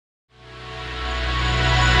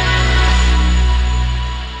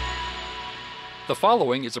The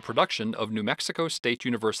following is a production of New Mexico State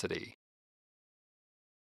University.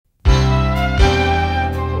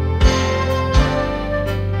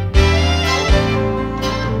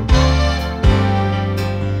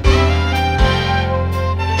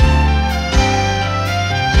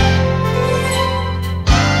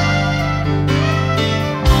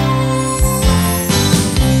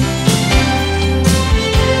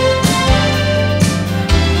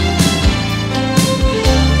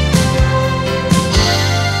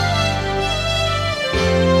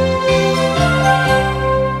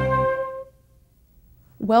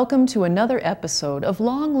 Welcome to another episode of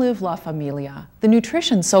Long Live La Familia, the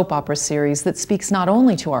nutrition soap opera series that speaks not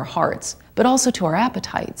only to our hearts, but also to our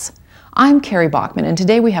appetites. I'm Carrie Bachman, and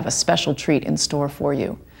today we have a special treat in store for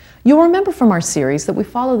you. You'll remember from our series that we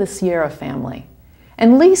follow the Sierra family.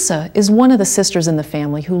 And Lisa is one of the sisters in the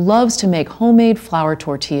family who loves to make homemade flour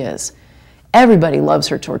tortillas. Everybody loves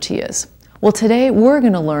her tortillas. Well, today we're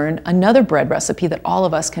going to learn another bread recipe that all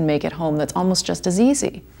of us can make at home that's almost just as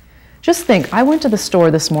easy. Just think, I went to the store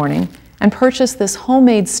this morning and purchased this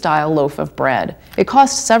homemade style loaf of bread. It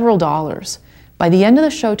cost several dollars. By the end of the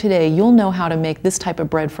show today, you'll know how to make this type of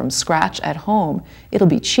bread from scratch at home. It'll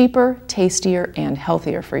be cheaper, tastier, and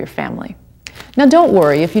healthier for your family. Now don't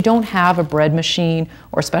worry if you don't have a bread machine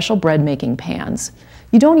or special bread making pans.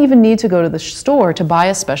 You don't even need to go to the store to buy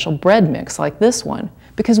a special bread mix like this one,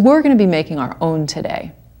 because we're going to be making our own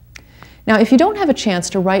today. Now, if you don't have a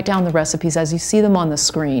chance to write down the recipes as you see them on the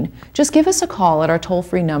screen, just give us a call at our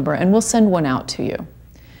toll-free number and we'll send one out to you.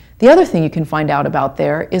 The other thing you can find out about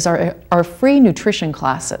there is our free nutrition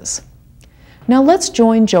classes. Now let's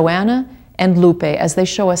join Joanna and Lupe as they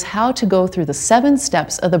show us how to go through the 7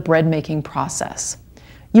 steps of the bread making process.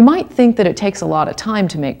 You might think that it takes a lot of time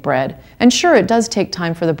to make bread, and sure, it does take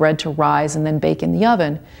time for the bread to rise and then bake in the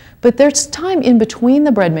oven, but there's time in between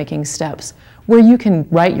the bread making steps where you can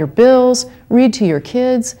write your bills, read to your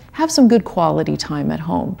kids, have some good quality time at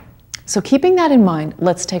home. So keeping that in mind,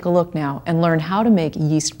 let's take a look now and learn how to make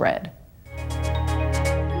yeast bread.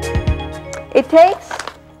 It takes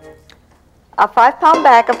a 5-pound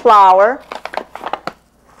bag of flour,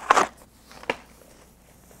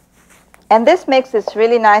 and this mix is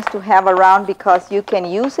really nice to have around because you can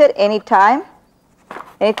use it anytime.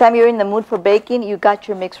 Anytime you're in the mood for baking, you got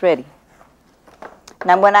your mix ready.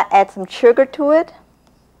 Now I'm going to add some sugar to it,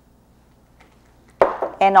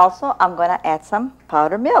 and also I'm going to add some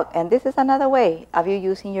powdered milk, and this is another way of you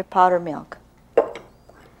using your powdered milk.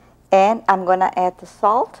 And I'm going to add the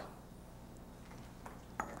salt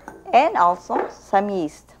and also some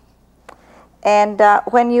yeast. And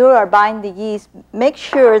when you are buying the yeast, make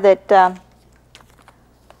sure that that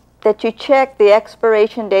you check the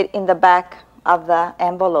expiration date in the back of the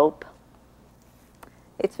envelope.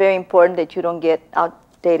 It's very important that you don't get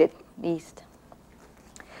outdated yeast.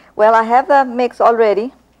 Well, I have the mix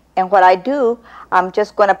already, and what I do, I'm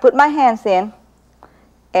just going to put my hands in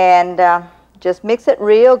and just mix it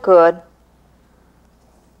real good.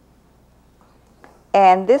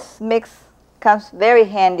 And this mix comes very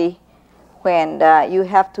handy when you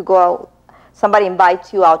have to go out, somebody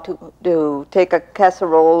invites you out to take a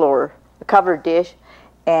casserole or a covered dish,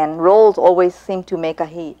 and rolls always seem to make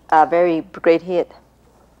a very great hit.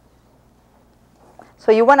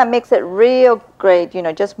 So you want to mix it real great, you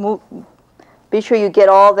know, just be sure you get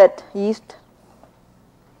all that yeast.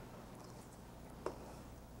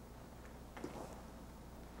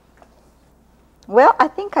 Well, I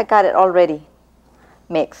think I got it already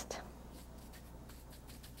mixed.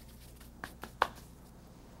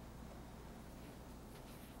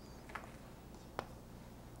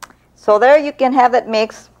 So there you can have it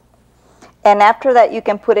mixed. And after that, you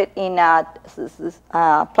can put it in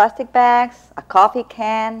plastic bags, a coffee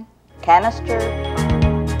can, canister.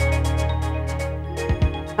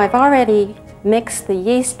 I've already mixed the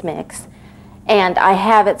yeast mix, and I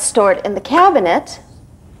have it stored in the cabinet.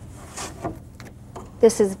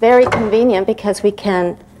 This is very convenient because we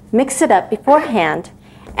can mix it up beforehand,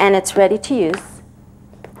 and it's ready to use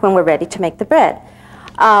when we're ready to make the bread.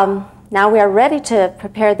 Now we are ready to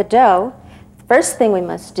prepare the dough. First thing we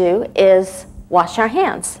must do is wash our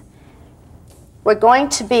hands. We're going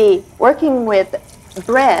to be working with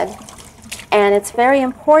bread, and it's very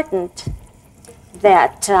important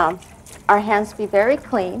that our hands be very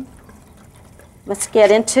clean. Must get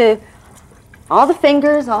into all the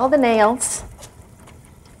fingers, all the nails.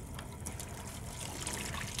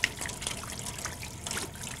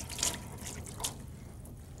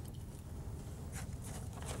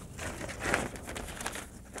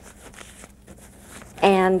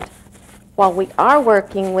 And while we are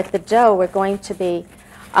working with the dough, we're going to be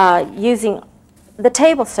using the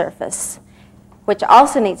table surface. which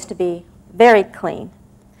also needs to be very clean.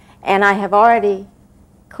 And I have already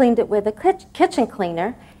cleaned it with a kitchen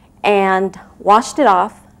cleaner and washed it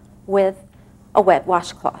off with a wet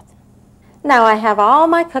washcloth. Now I have all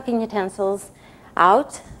my cooking utensils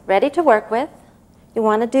out, ready to work with. You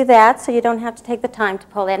want to do that so you don't have to take the time to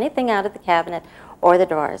pull anything out of the cabinet or the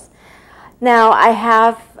drawers. Now I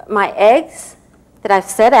have my eggs that I've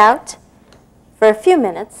set out for a few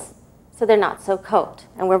minutes so they're not so cold,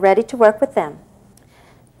 and we're ready to work with them.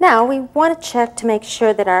 Now we want to check to make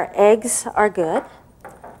sure that our eggs are good.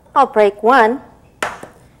 I'll break one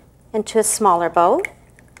into a smaller bowl.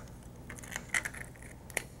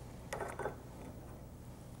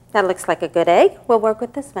 That looks like a good egg. We'll work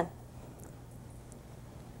with this one.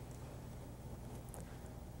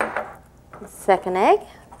 The second egg.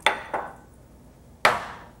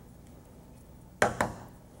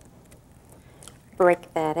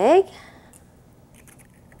 Break that egg.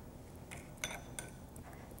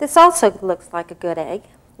 This also looks like a good egg.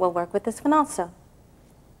 We'll work with this one also.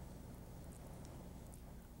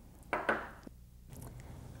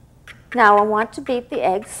 Now I want to beat the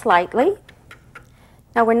eggs slightly.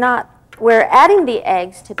 Now we're adding the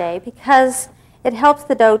eggs today because it helps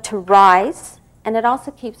the dough to rise, and it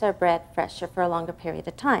also keeps our bread fresher for a longer period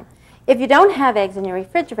of time. If you don't have eggs in your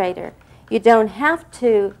refrigerator, you don't have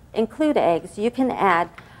to include eggs. You can add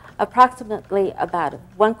approximately about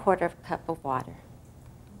 1/4 cup of water.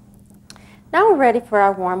 Now we're ready for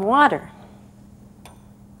our warm water.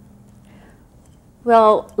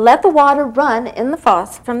 We'll let the water run in the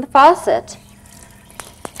from the faucet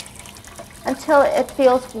until it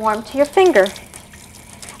feels warm to your finger.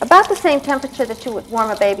 About the same temperature that you would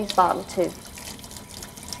warm a baby's bottle to.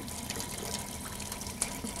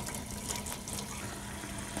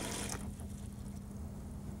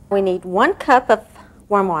 We need 1 cup of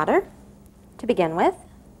warm water to begin with.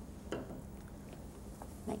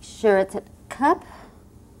 Make sure it's a cup,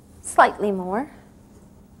 slightly more.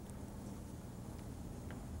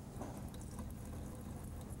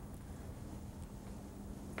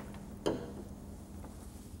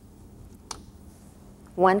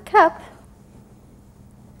 One cup.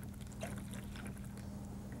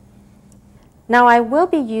 Now I will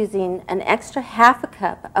be using an extra 1/2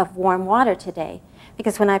 cup of warm water today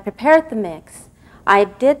because when I prepared the mix, I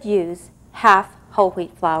did use half whole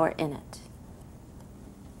wheat flour in it.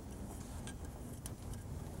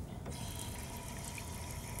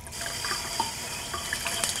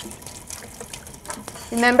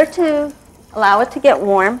 Remember to allow it to get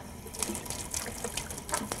warm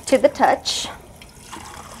to the touch.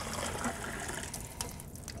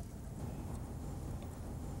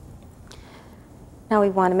 Now we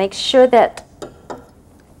want to make sure that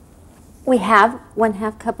we have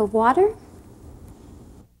 1/2 cup of water.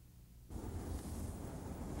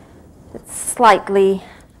 It's slightly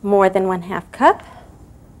more than 1/2 cup.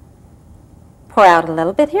 Pour out a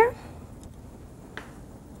little bit here.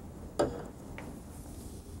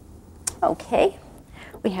 Okay,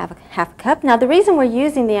 we have a 1/2 cup. Now the reason we're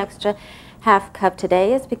using the extra 1/2 cup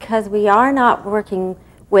today is because we are not working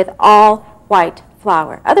with all white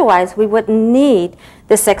flour. Otherwise, we wouldn't need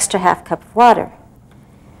this extra 1/2 cup of water.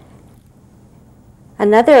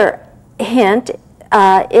 Another hint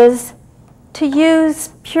is to use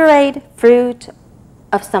pureed fruit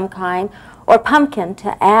of some kind or pumpkin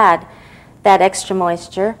to add that extra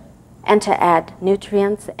moisture and to add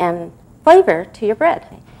nutrients and flavor to your bread.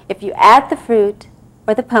 If you add the fruit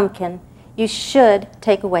or the pumpkin, you should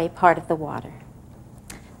take away part of the water.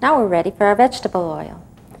 Now we're ready for our vegetable oil.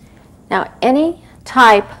 Now any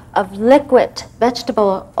type of liquid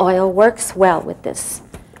vegetable oil works well with this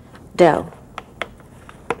dough.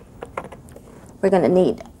 We're going to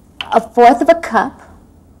need 1/4 cup.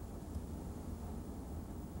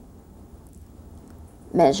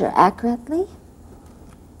 Measure accurately.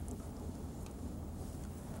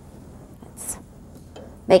 Let's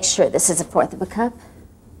make sure this is 1/4 cup.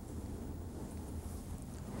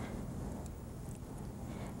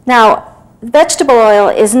 Now, vegetable oil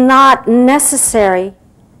is not necessary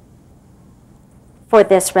for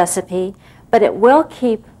this recipe, but it will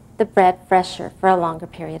keep the bread fresher for a longer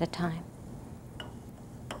period of time.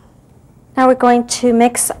 Now we're going to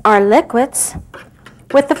mix our liquids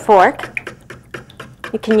with the fork.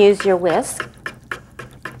 You can use your whisk,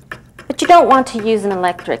 but you don't want to use an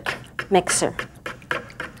electric mixer.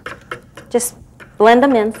 Just blend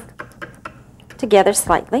them in together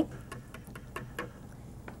slightly.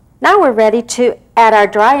 Now we're ready to add our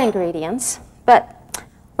dry ingredients, but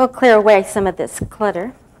we'll clear away some of this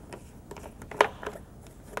clutter.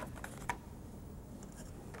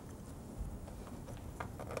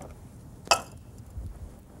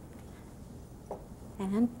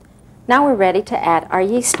 And now we're ready to add our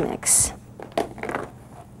yeast mix.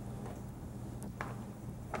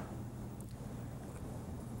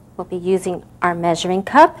 We'll be using our measuring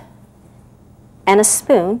cup and a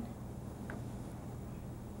spoon.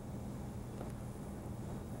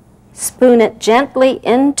 Spoon it gently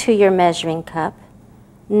into your measuring cup.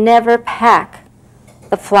 Never pack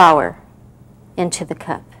the flour into the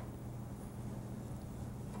cup.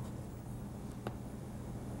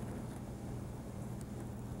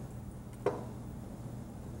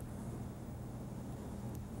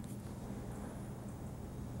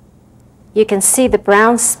 You can see the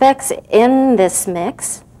brown specks in this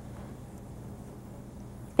mix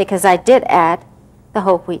because I did add the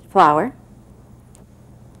whole wheat flour.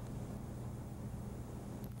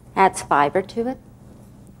 Adds fiber to it.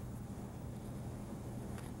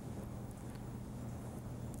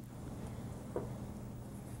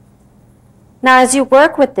 Now as you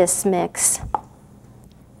work with this mix,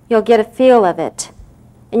 you'll get a feel of it,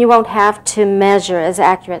 and you won't have to measure as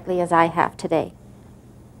accurately as I have today.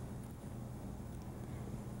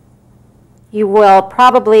 You will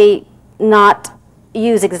probably not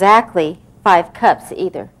use exactly 5 cups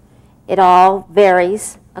either. It all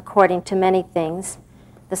varies according to many things.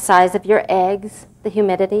 The size of your eggs, the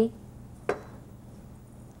humidity.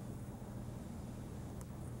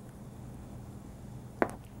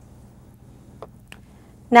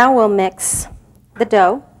 Now we'll mix the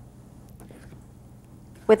dough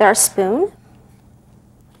with our spoon.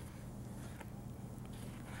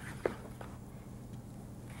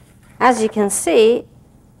 As you can see,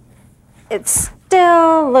 it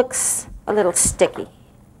still looks a little sticky.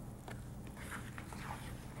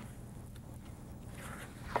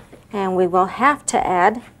 And we will have to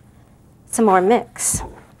add some more mix.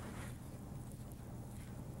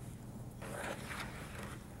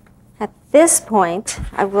 At this point,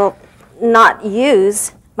 I will not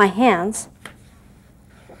use my hands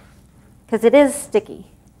because it is sticky.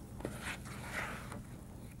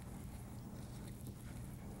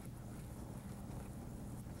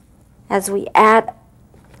 As we add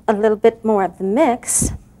a little bit more of the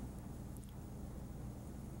mix, it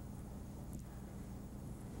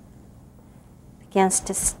begins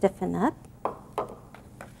to stiffen up.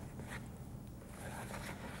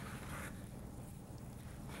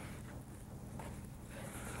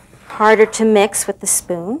 Harder to mix with the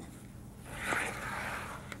spoon.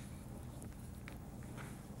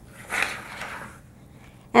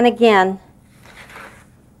 And again,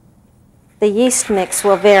 the yeast mix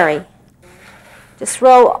will vary. Just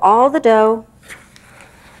roll all the dough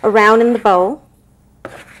around in the bowl.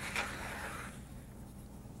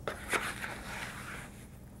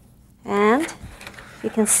 And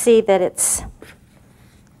you can see that it's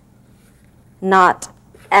not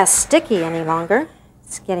as sticky any longer.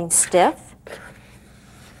 It's getting stiff.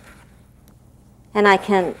 And I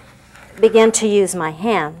can begin to use my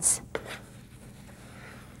hands.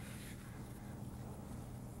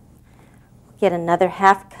 Get another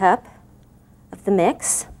 ½ cup of the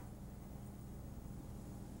mix,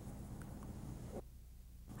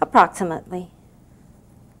 approximately.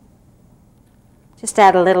 Just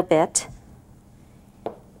add a little bit.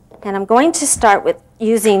 And I'm going to start with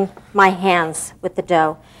using my hands with the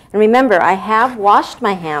dough. And remember, I have washed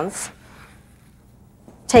my hands,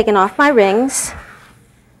 taken off my rings,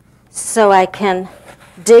 so I can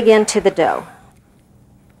dig into the dough.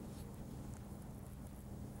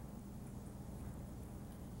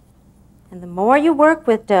 And the more you work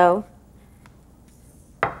with dough,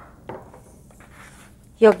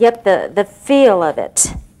 you'll get the feel of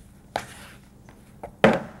it.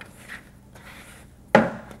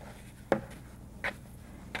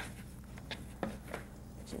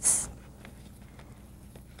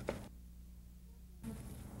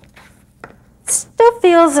 Still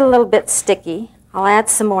feels a little bit sticky. I'll add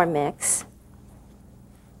some more mix.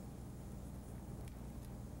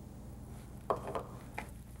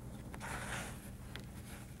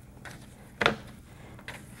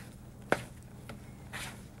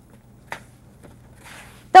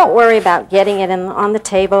 Don't worry about getting it on the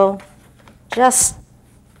table. Just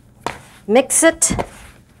mix it.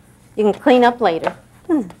 You can clean up later.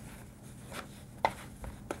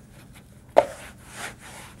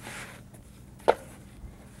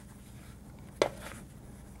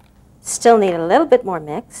 Still need a little bit more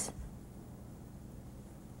mix.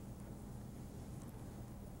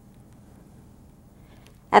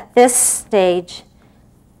 At this stage,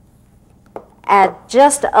 add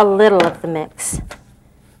just a little of the mix,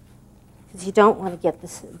 because you don't want to get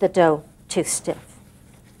the dough too stiff.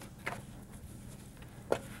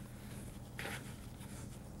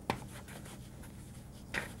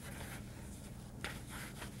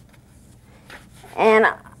 And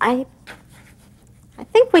I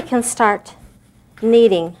think we can start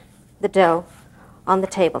kneading the dough on the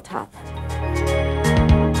tabletop.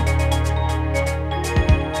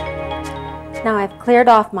 Now I've cleared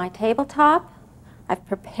off my tabletop, I've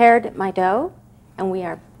prepared my dough, and we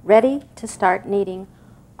are ready to start kneading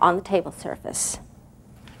on the table surface.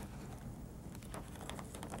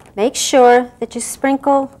 Make sure that you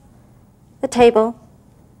sprinkle the table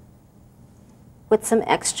with some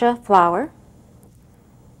extra flour.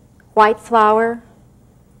 White flour,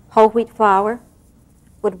 whole wheat flour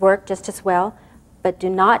would work just as well, but do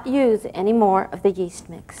not use any more of the yeast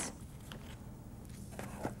mix.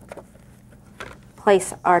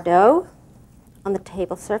 Place our dough on the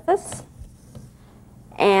table surface,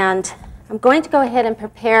 and I'm going to go ahead and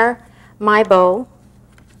prepare my bowl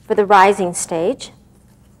for the rising stage.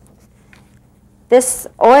 This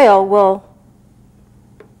oil will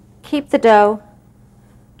keep the dough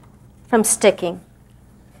from sticking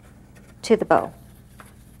to the bowl.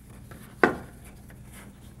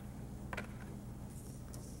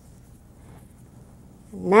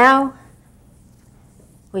 Now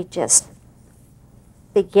we just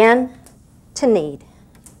begin to knead.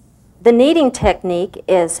 The kneading technique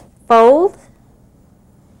is fold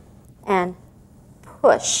and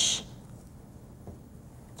push.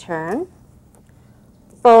 Turn,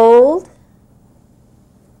 fold,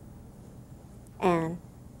 and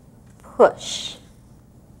push.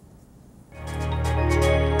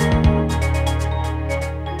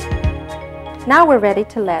 Now we're ready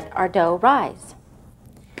to let our dough rise.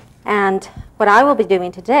 And what I will be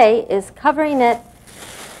doing today is covering it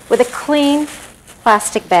with a clean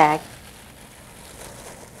plastic bag.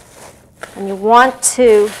 And you want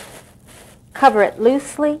to cover it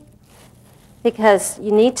loosely because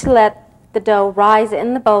you need to let the dough rise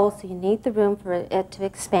in the bowl, so you need the room for it to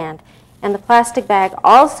expand. And the plastic bag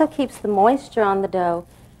also keeps the moisture on the dough,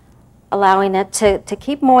 allowing it to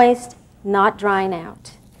keep moist, not drying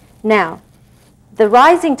out. Now, the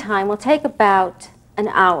rising time will take about an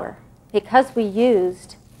hour because we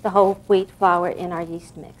used the whole wheat flour in our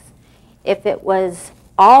yeast mix. If it was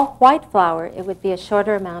all white flour, it would be a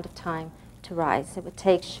shorter amount of time to rise. It would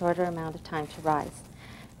take a shorter amount of time to rise.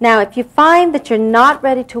 Now, if you find that you're not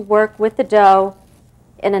ready to work with the dough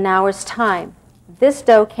in an hour's time, this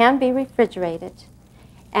dough can be refrigerated.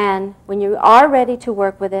 And when you are ready to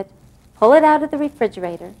work with it, pull it out of the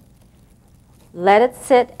refrigerator, let it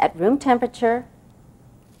sit at room temperature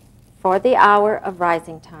for the hour of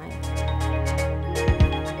rising time.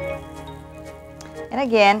 And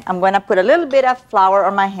again, I'm going to put a little bit of flour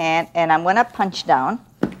on my hand, and I'm going to punch down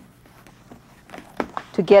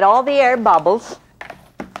to get all the air bubbles.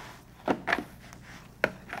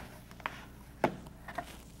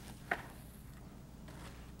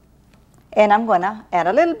 And I'm going to add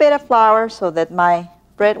a little bit of flour so that my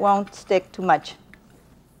bread won't stick too much.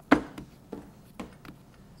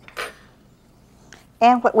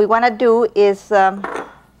 And what we want to do is,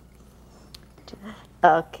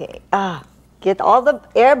 get all the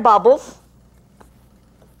air bubbles.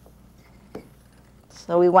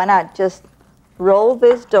 So we want to just roll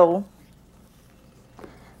this dough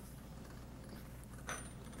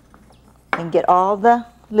and get all the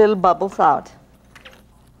little bubbles out.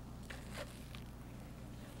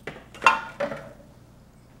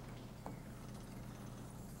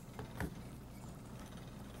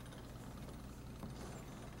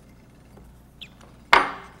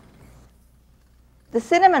 The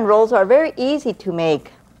cinnamon rolls are very easy to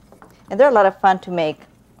make, and they're a lot of fun to make.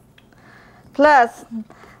 Plus,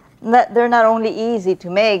 they're not only easy to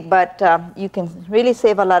make, but you can really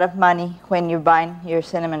save a lot of money when you're buying your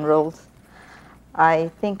cinnamon rolls. I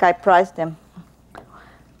think I priced them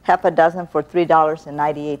half a dozen for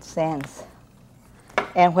 $3.98.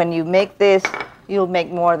 And when you make this, you'll make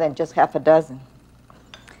more than just half a dozen.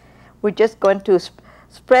 We're just going to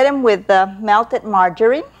spread them with melted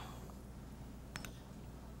margarine.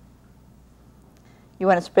 You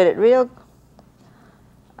want to spread it real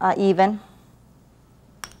even.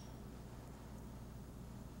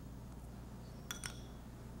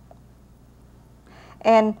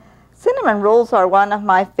 And cinnamon rolls are one of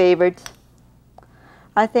my favorites,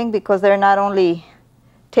 I think, because they're not only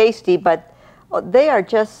tasty, but they are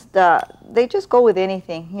just, they just go with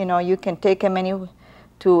anything. You know, you can take them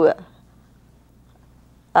to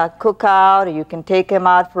a cookout, or you can take them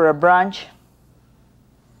out for a brunch.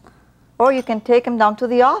 Or you can take them down to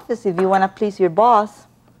the office if you want to please your boss.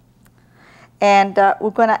 And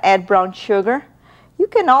we're going to add brown sugar. You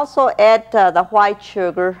can also add the white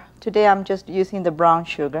sugar. Today I'm just using the brown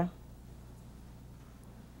sugar.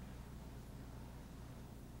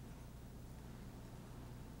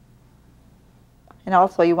 And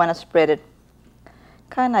also you want to spread it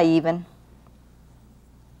kind of even.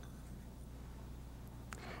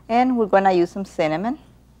 And we're going to use some cinnamon.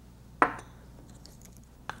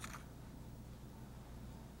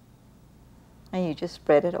 And you just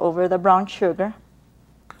spread it over the brown sugar.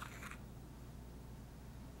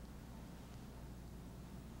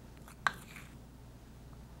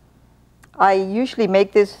 I usually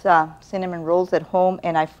make these cinnamon rolls at home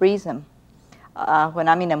and I freeze them. When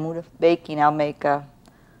I'm in a mood of baking, I'll make a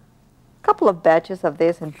couple of batches of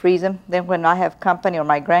this and freeze them. Then when I have company or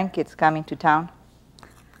my grandkids coming to town,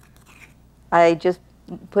 I just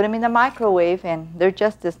put them in the microwave and they're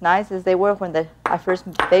just as nice as they were when I first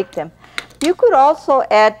baked them. You could also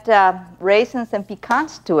add raisins and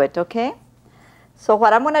pecans to it, okay? So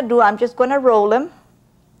what I'm going to do, I'm just going to roll them.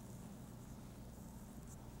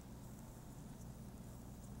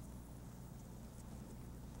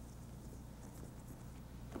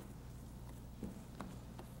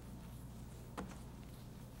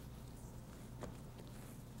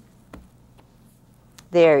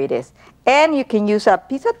 There it is. And you can use a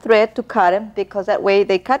piece of thread to cut them because that way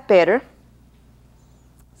they cut better.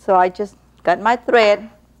 So I just got my thread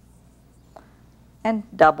and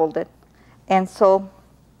doubled it. And so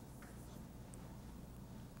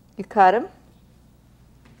you cut them.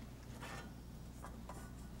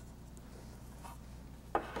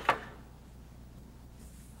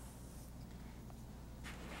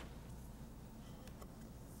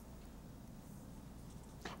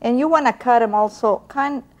 And you want to cut them also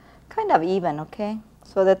kind of even, okay?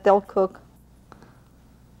 So that they'll cook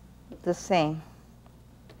the same.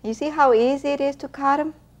 You see how easy it is to cut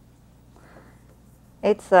them?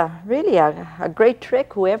 It's really a great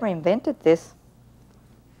trick, whoever invented this.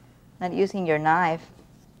 Not using your knife.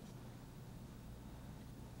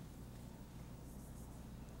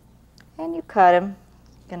 And you cut them.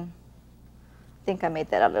 I think I made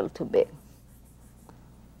that a little too big.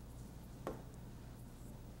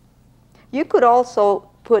 You could also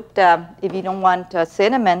put, if you don't want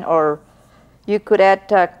cinnamon, or you could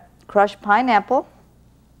add crushed pineapple.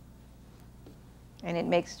 And it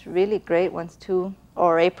makes really great ones too.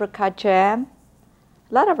 Or apricot jam.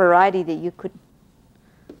 A lot of variety that you could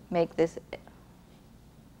make this.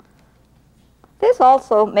 This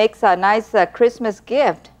also makes a nice Christmas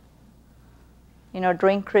gift. You know,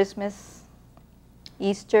 during Christmas,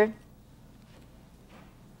 Easter.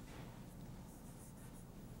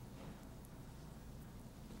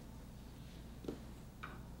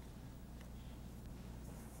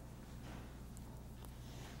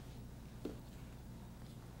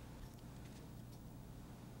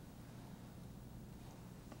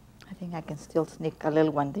 I think I can still sneak a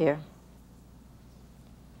little one there.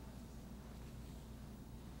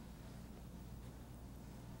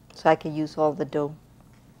 So I can use all the dough.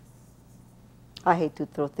 I hate to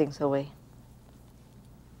throw things away.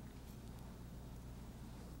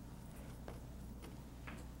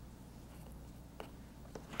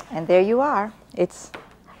 And there you are. It's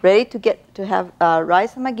ready to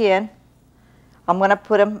rise them again. I'm going to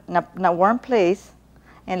put them in a warm place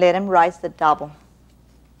and let them rise the double.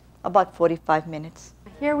 About 45 minutes.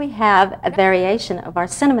 Here we have a variation of our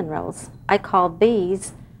cinnamon rolls. I call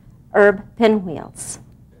these herb pinwheels.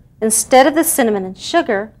 Instead of the cinnamon and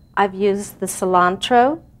sugar, I've used the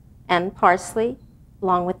cilantro and parsley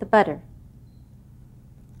along with the butter.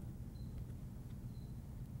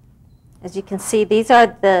 As you can see, these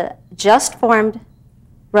are the just formed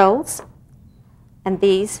rolls, and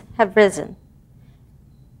these have risen.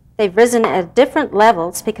 They've risen at different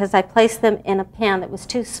levels because I placed them in a pan that was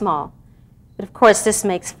too small. But of course, this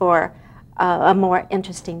makes for a more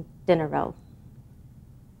interesting dinner roll.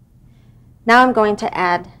 Now I'm going to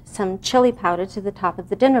add some chili powder to the top of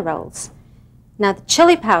the dinner rolls. Now the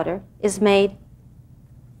chili powder is made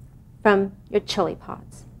from your chili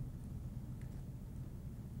pods.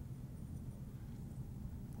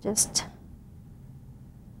 Just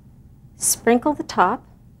sprinkle the top.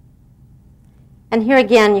 And here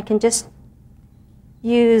again, you can just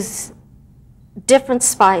use different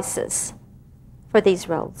spices for these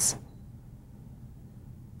rolls.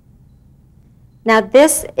 Now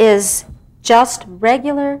this is just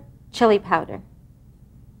regular chili powder.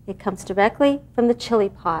 It comes directly from the chili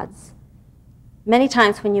pods. Many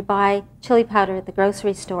times when you buy chili powder at the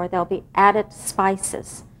grocery store, there'll be added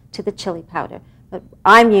spices to the chili powder. But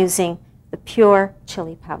I'm using the pure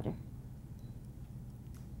chili powder.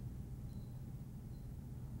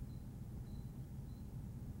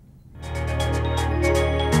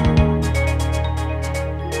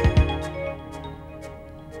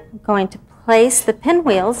 I'm going to place the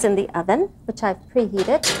pinwheels in the oven, which I've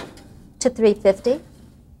preheated to 350.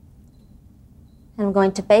 And I'm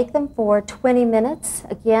going to bake them for 20 minutes.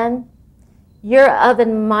 Again, your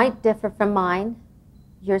oven might differ from mine.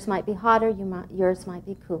 Yours might be hotter, yours might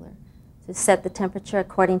be cooler. So set the temperature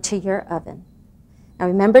according to your oven. Now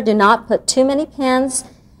remember, do not put too many pans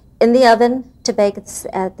in the oven to bake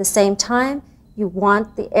at the same time. You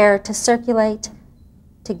want the air to circulate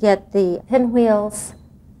to get the pinwheels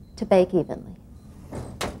to bake evenly.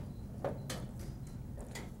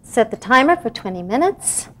 Set the timer for 20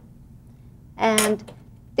 minutes. And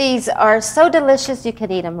these are so delicious you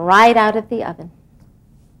can eat them right out of the oven.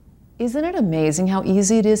 Isn't it amazing how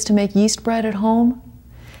easy it is to make yeast bread at home?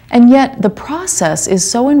 And yet the process is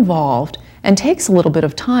so involved and takes a little bit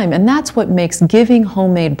of time, and that's what makes giving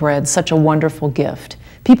homemade bread such a wonderful gift.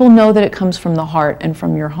 People know that it comes from the heart and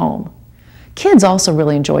from your home. Kids also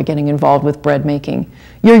really enjoy getting involved with bread making.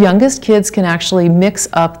 Your youngest kids can actually mix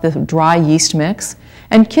up the dry yeast mix,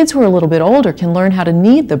 and kids who are a little bit older can learn how to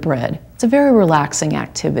knead the bread. It's a very relaxing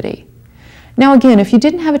activity. Now again, if you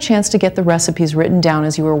didn't have a chance to get the recipes written down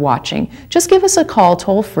as you were watching, just give us a call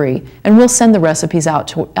toll-free and we'll send the recipes out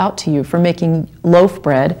to you for making loaf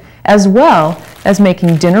bread, as well as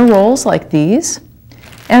making dinner rolls like these.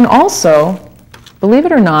 And also, believe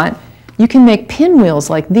it or not, you can make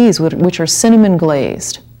pinwheels like these, which are cinnamon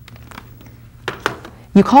glazed.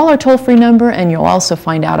 You call our toll-free number and you'll also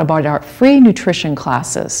find out about our free nutrition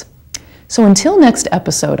classes. So until next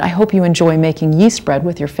episode, I hope you enjoy making yeast bread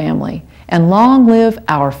with your family, and long live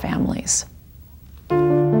our families.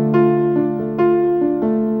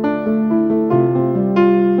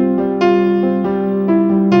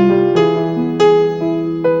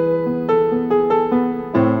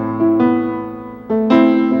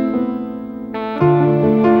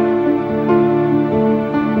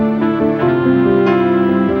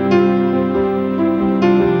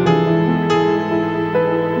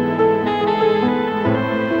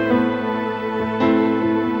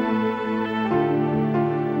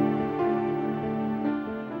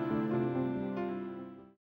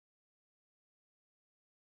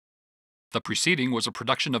 The preceding was a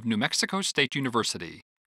production of New Mexico State University.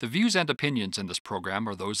 The views and opinions in this program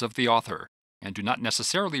are those of the author and do not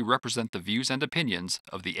necessarily represent the views and opinions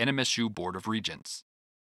of the NMSU Board of Regents.